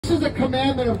This is the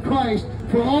commandment of Christ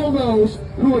for all those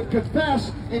who would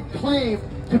confess and claim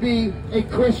to be a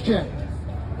Christian.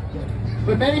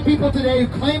 But many people today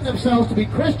who claim themselves to be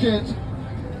Christians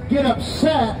get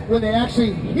upset when they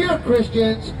actually hear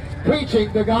Christians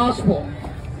preaching the gospel.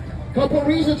 A couple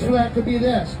reasons for that could be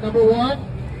this. Number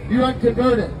one, you're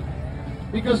unconverted.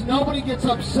 Because nobody gets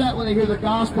upset when they hear the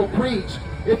gospel preached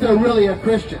if they're really a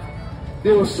Christian.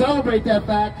 They will celebrate that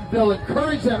fact, they'll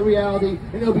encourage that reality,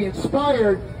 and they'll be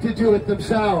inspired to do it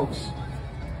themselves.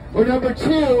 Or number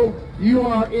two, you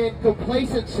are in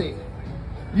complacency.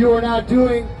 You are not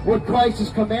doing what Christ has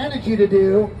commanded you to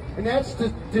do, and that's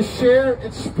to share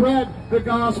and spread the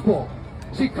gospel.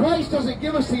 See, Christ doesn't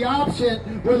give us the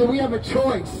option whether we have a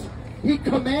choice. He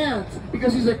commands,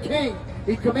 because he's a king,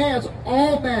 he commands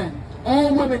all men,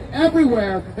 all women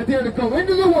everywhere, that they're to go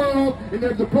into the world and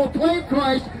they're to proclaim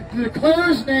Christ, to declare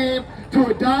his name to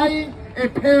a dying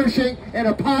and perishing and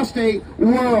apostate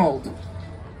world.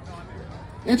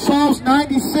 In Psalms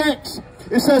 96,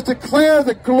 it says, declare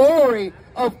the glory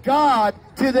of God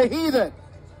to the heathen.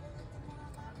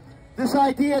 This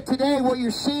idea today, what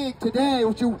you're seeing today,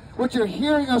 what you're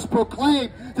hearing us proclaim,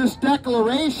 this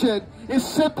declaration is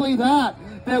simply that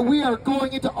we are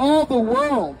going into all the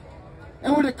world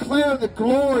and we're declaring the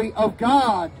glory of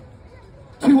God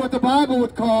to what the Bible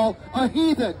would call a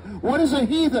heathen. What is a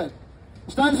heathen?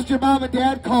 It's not just what your mom and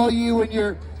dad call you when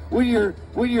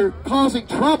you're causing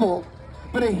trouble,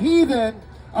 but a heathen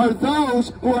are those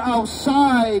who are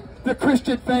outside the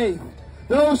Christian faith.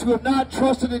 Those who have not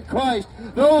trusted in Christ.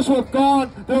 Those who have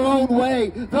gone their own way.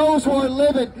 Those who are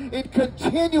living in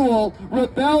continual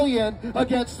rebellion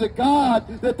against the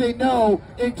God that they know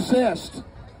exists.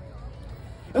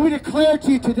 And we declare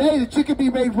to you today that you can be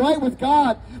made right with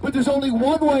God, but there's only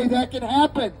one way that can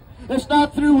happen. It's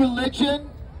not through religion.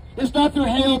 It's not through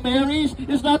Hail Marys.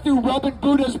 It's not through rubbing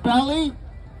Buddha's belly.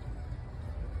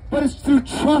 But it's through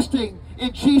trusting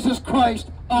in Jesus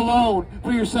Christ alone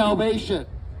for your salvation.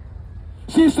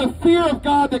 See, it's the fear of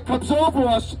God that comes over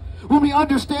us when we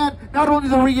understand not only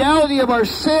the reality of our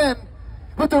sin,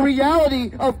 but the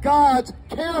reality of God's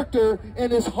character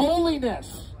and his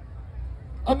holiness.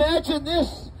 Imagine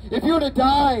this. If you were to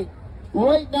die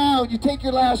right now, and you take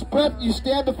your last breath, and you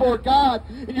stand before God,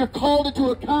 and you're called into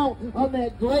account on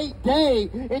that great day,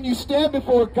 and you stand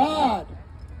before God.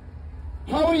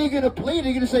 How are you going to plead? Are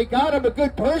you going to say, God, I'm a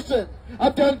good person.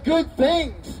 I've done good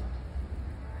things.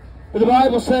 But the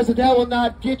Bible says that will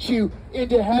not get you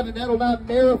into heaven. That will not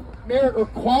merit or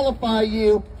qualify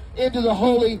you into the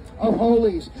Holy of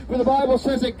Holies. For the Bible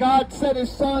says that God sent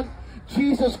his Son,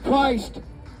 Jesus Christ,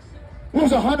 who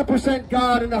was 100%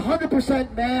 God and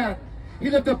 100% man. He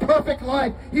lived a perfect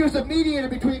life. He was the mediator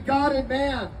between God and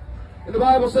man. And the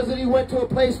Bible says that he went to a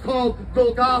place called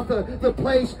Golgotha, the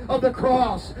place of the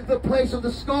cross, the place of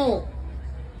the skull.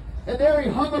 And there he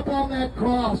hung upon that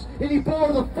cross, and he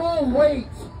bore the full weight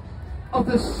of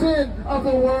the sin of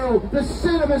the world, the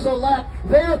sin of his elect,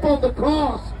 there upon the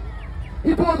cross.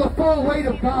 He bore the full weight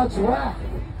of God's wrath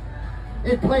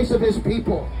in place of his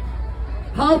people.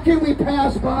 How can we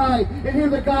pass by and hear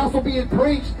the gospel being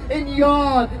preached and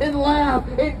yawn and laugh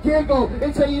and giggle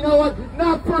and say, you know what,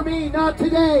 not for me, not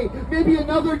today, maybe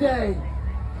another day.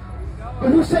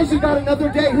 But who says you got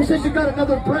another day? Who says you got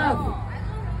another breath?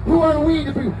 Who are we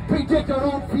to predict our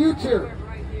own future?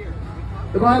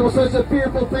 The Bible says it's a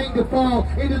fearful thing to fall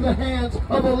into the hands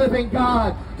of a living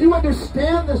God. Do you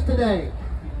understand this today?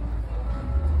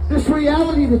 This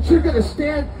reality that you're going to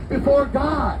stand before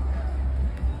God.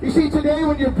 You see, today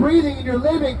when you're breathing and you're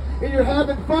living and you're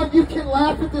having fun, you can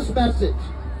laugh at this message.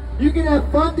 You can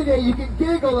have fun today. You can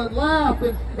giggle and laugh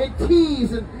and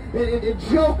tease and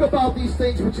joke about these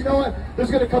things. But you know what? There's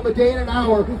going to come a day and an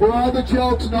hour where all the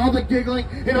jokes and all the giggling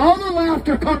and all the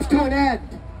laughter comes to an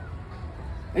end.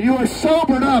 And you are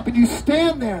sobered up and you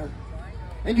stand there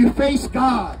and you face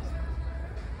God.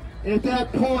 And at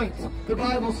that point, the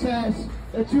Bible says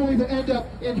that you'll either end up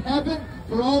in heaven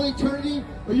for all eternity,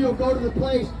 or you'll go to the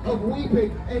place of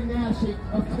weeping and gnashing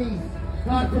of teeth.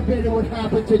 God forbid it would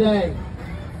happen today.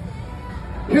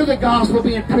 Hear the gospel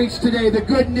being preached today, the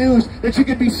good news that you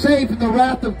can be saved from the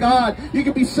wrath of God. You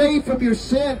can be saved from your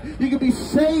sin. You can be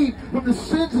saved from the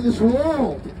sins of this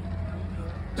world.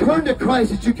 Turn to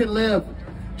Christ that you can live.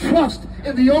 Trust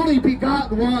in the only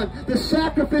begotten one, the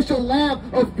sacrificial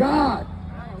Lamb of God,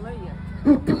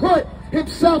 who put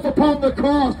himself upon the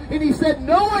cross, and he said,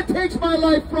 no one takes my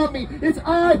life from me. It's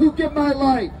I who give my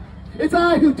life. It's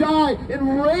I who die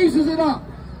and raises it up.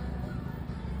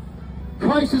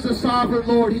 Christ is a sovereign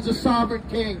Lord. He's a sovereign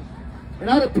King. And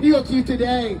I'd appeal to you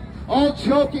today, all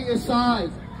joking aside,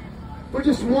 For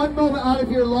just one moment out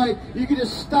of your life, you can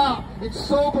just stop and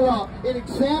sober up and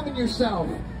examine yourself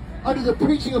under the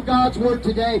preaching of God's word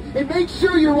today. And make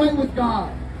sure you're right with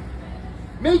God.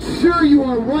 Make sure you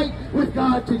are right with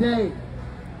God today.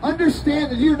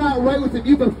 Understand that you're not right with Him.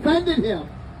 You've offended Him.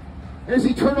 And His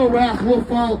eternal wrath will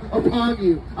fall upon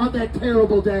you on that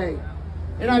terrible day.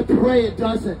 And I pray it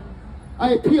doesn't.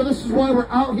 I appeal. This is why we're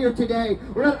out here today.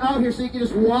 We're not out here so you can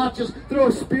just watch us throw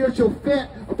a spiritual fit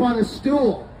upon a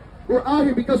stool. We're out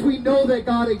here because we know that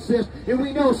God exists. And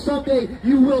we know someday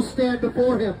you will stand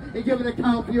before Him and give an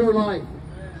account for your life.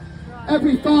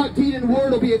 Every thought, deed, and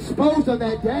word will be exposed on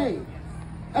that day.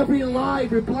 Every lie,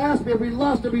 every blasphemy, every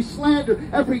lust, every slander,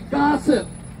 every gossip.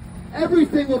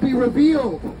 Everything will be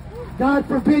revealed. God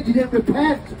forbid you didn't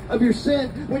repent of your sin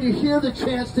when you hear the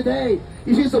chants today.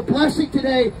 You see, it's a blessing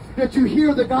today that you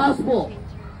hear the gospel.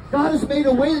 God has made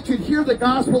a way that you'd hear the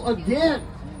gospel again.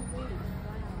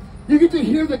 You get to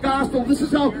hear the gospel. This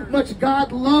is how much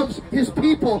God loves His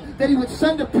people, that He would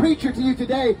send a preacher to you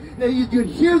today, that you'd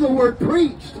hear the word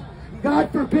preached.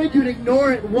 God forbid you'd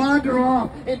ignore it, wander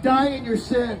off, and die in your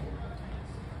sin.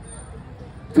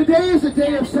 Today is a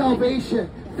day of salvation.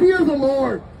 Fear the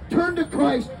Lord. Turn to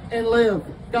Christ and live.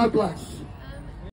 God bless.